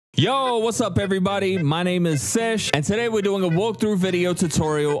Yo, what's up everybody? My name is Sesh, and today we're doing a walkthrough video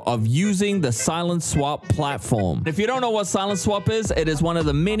tutorial of using the Silent Swap platform. If you don't know what Silent Swap is, it is one of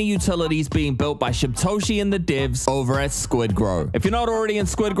the many utilities being built by Shibtoshi and the Devs over at SquidGrow. If you're not already in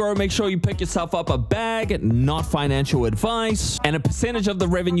SquidGrow, make sure you pick yourself up a bag, not financial advice, and a percentage of the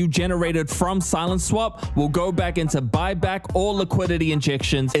revenue generated from Silent Swap will go back into buyback or liquidity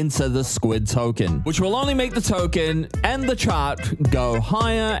injections into the Squid token, which will only make the token and the chart go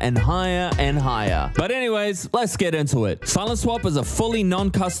higher and higher and higher. But anyways, let's get into it. Silent Swap is a fully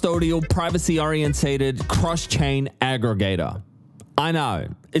non-custodial, privacy-orientated, cross-chain aggregator. I know,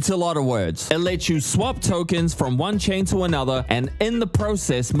 it's a lot of words. It lets you swap tokens from one chain to another, and in the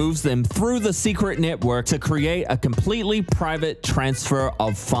process moves them through the secret network to create a completely private transfer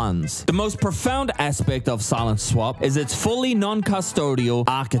of funds. The most profound aspect of Silent Swap is its fully non-custodial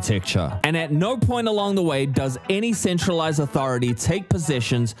architecture, and at no point along the way does any centralized authority take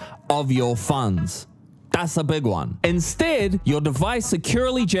possessions of your funds. That's a big one. Instead, your device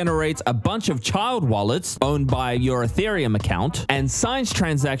securely generates a bunch of child wallets owned by your Ethereum account and signs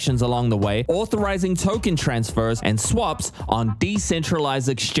transactions along the way, authorizing token transfers and swaps on decentralized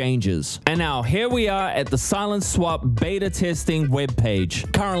exchanges. And now here we are at the Silent Swap beta testing webpage.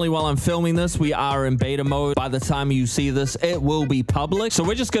 Currently, while I'm filming this, we are in beta mode. By the time you see this, it will be public. So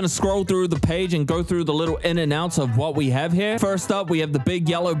we're just going to scroll through the page and go through the little in and outs of what we have here. First up, we have the big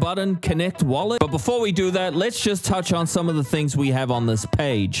yellow button, Connect Wallet. But before we do that, let's just touch on some of the things we have on this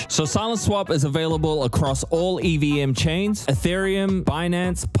page. So Silent Swap is available across all EVM chains: Ethereum,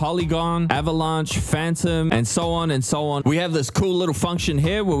 Binance, Polygon, Avalanche, Phantom, and so on and so on. We have this cool little function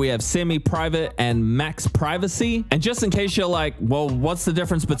here where we have semi-private and max privacy. And just in case you're like, well, what's the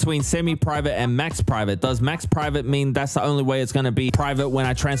difference between semi-private and max private? Does max private mean that's the only way it's going to be private when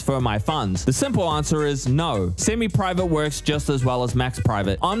I transfer my funds? The simple answer is no. Semi-private works just as well as max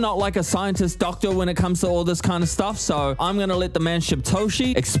private. I'm not like a scientist doctor when it comes to all this kind of stuff, so I'm gonna let the man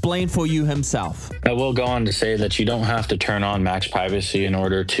Shibtoshi explain for you himself. I will go on to say that you don't have to turn on max privacy in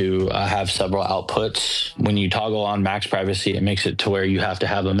order to have several outputs. When you toggle on max privacy, it makes it to where you have to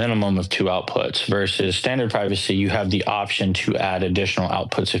have a minimum of 2 outputs, versus standard privacy, you have the option to add additional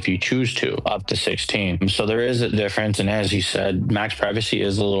outputs if you choose to, up to 16. So there is a difference, and as you said, max privacy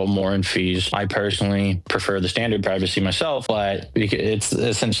is a little more in fees. I personally prefer the standard privacy myself, but it's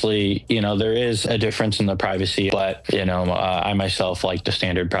essentially, there is a difference in the privacy, but I myself like the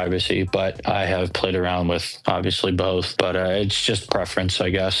standard privacy, but I have played around with obviously both, but it's just preference, I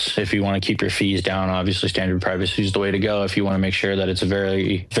guess. If you want to keep your fees down, obviously standard privacy is the way to go. If you want to make sure that it's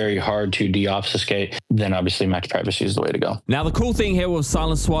very, very hard to deobfuscate, then obviously max privacy is the way to go. Now, the cool thing here with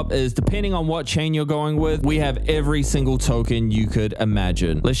Silent Swap is depending on what chain you're going with, we have every single token you could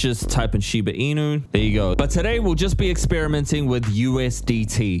imagine. Let's just type in Shiba Inu. There you go. But today we'll just be experimenting with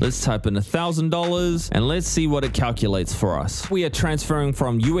USDT. Let's type in $1,000 and let's see what it calculates for us. We are transferring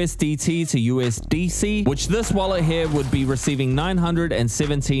from USDT to USDC, which this wallet here would be receiving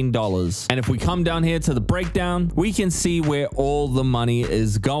 $917. And if we come down here to the breakdown, we can see where all the money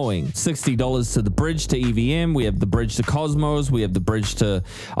is going. $60 to the bridge to EVM. We have the bridge to Cosmos. We have the bridge to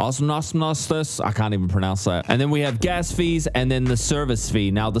Osmosmostus. I can't even pronounce that. And then we have gas fees and then the service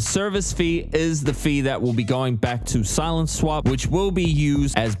fee. Now, the service fee is the fee that will be going back to Silent Swap, which will be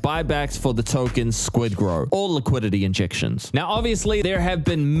used as buybacks for the token SquidGrow, or liquidity injections. Now, obviously, there have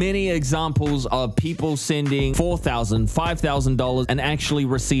been many examples of people sending $4,000, $5,000 and actually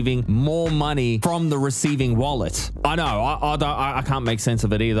receiving more money from the receiving wallet. I know, I can't make sense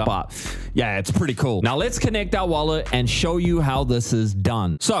of it either, but yeah, it's pretty cool. Now, let's connect our wallet and show you how this is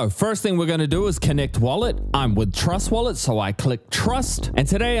done. So, first thing we're going to do is connect wallet. I'm with Trust Wallet, so I click Trust. And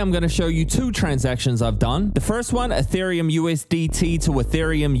today, I'm going to show you 2 transactions I've done. The first one, Ethereum USDT to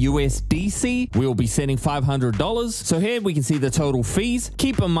Ethereum USDC. We'll be sending $500. So here we can see the total fees.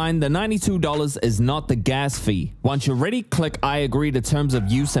 Keep in mind the $92 is not the gas fee. Once you're ready, click I agree to terms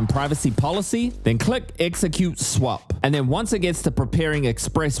of use and privacy policy, then click execute swap. And then once it gets to preparing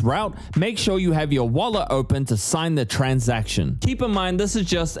express route, make sure you have your wallet open to sign the transaction. Keep in mind this is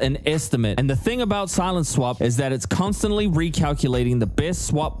just an estimate, and the thing about Silent Swap is that it's constantly recalculating the best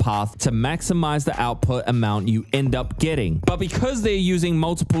swap path to maximize the output amount you end up getting. But because they're using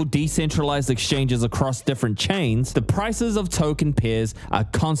multiple decentralized exchanges across different chains, the prices of token pairs are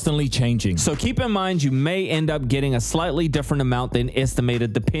constantly changing. So keep in mind you may end up getting a slightly different amount than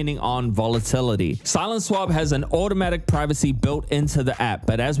estimated depending on volatility. Silent Swap has an automatic automatic privacy built into the app,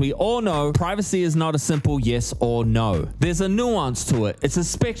 but as we all know, privacy is not a simple yes or no. There's a nuance to it. It's a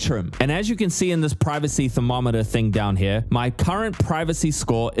spectrum. And as you can see in this privacy thermometer thing down here, my current privacy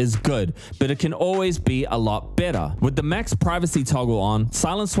score is good, but it can always be a lot better. With the max privacy toggle on,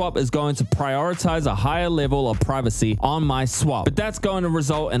 Silent Swap is going to prioritize a higher level of privacy on my swap, but that's going to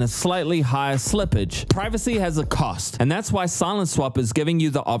result in a slightly higher slippage. Privacy has a cost, and that's why Silent Swap is giving you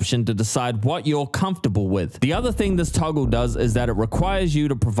the option to decide what you're comfortable with. The other thing this toggle does is that it requires you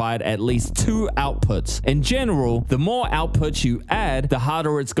to provide at least 2 outputs. In general, the more outputs you add, the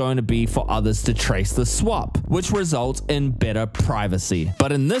harder it's going to be for others to trace the swap, which results in better privacy.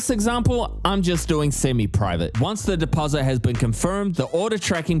 But in this example, I'm just doing semi-private. Once the deposit has been confirmed, the order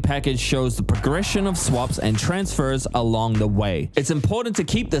tracking package shows the progression of swaps and transfers along the way. It's important to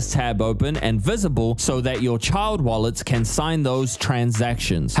keep this tab open and visible so that your child wallets can sign those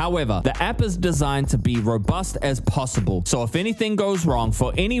transactions. However, the app is designed to be robust as possible, so if anything goes wrong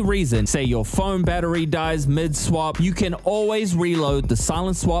for any reason, say your phone battery dies mid-swap, you can always reload the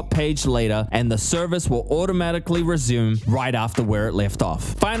Silent Swap page later and the service will automatically resume right after where it left off.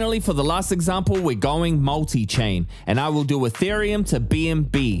 Finally, for the last example, we're going multi-chain, and I will do Ethereum to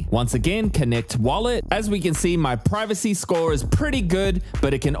BNB. Once again, connect wallet. As we can see, my privacy score is pretty good,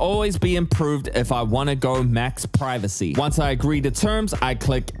 but it can always be improved if I want to go max privacy. Once I agree to terms, I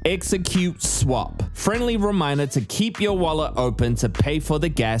click execute swap. Friendly reminder to keep your wallet open to pay for the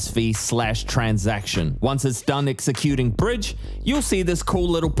gas fee / transaction. Once it's done executing bridge, you'll see this cool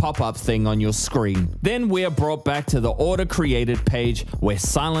little pop-up thing on your screen. Then we are brought back to the order created page where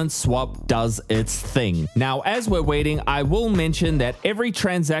Silent Swap does its thing. Now, as we're waiting, I will mention that every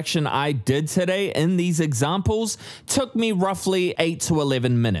transaction I did today in these examples took me roughly 8 to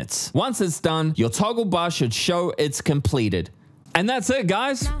 11 minutes. Once it's done, your toggle bar should show it's completed. And that's it,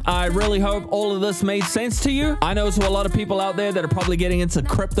 guys. I really hope all of this made sense to you. I know to a lot of people out there that are probably getting into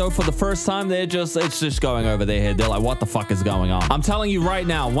crypto for the first time, it's just going over their head. They're like, what the fuck is going on? I'm telling you right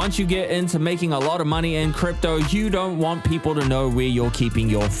now, once you get into making a lot of money in crypto, you don't want people to know where you're keeping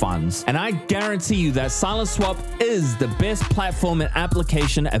your funds. And I guarantee you that Silent Swap is the best platform and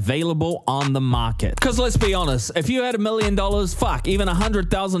application available on the market. Because let's be honest, if you had $1 million, fuck, even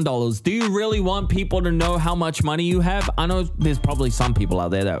 $100,000, do you really want people to know how much money you have? I know there's probably some people out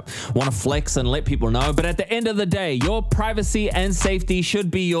there that want to flex and let people know, but at the end of the day, your privacy and safety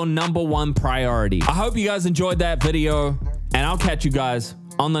should be your #1 priority. I hope you guys enjoyed that video, and I'll catch you guys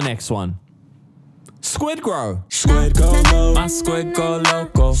on the next one. SquidGrow. Squid go low. My squid go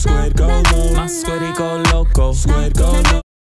loco. Squid go low. My squiddy go loco. Squid go low.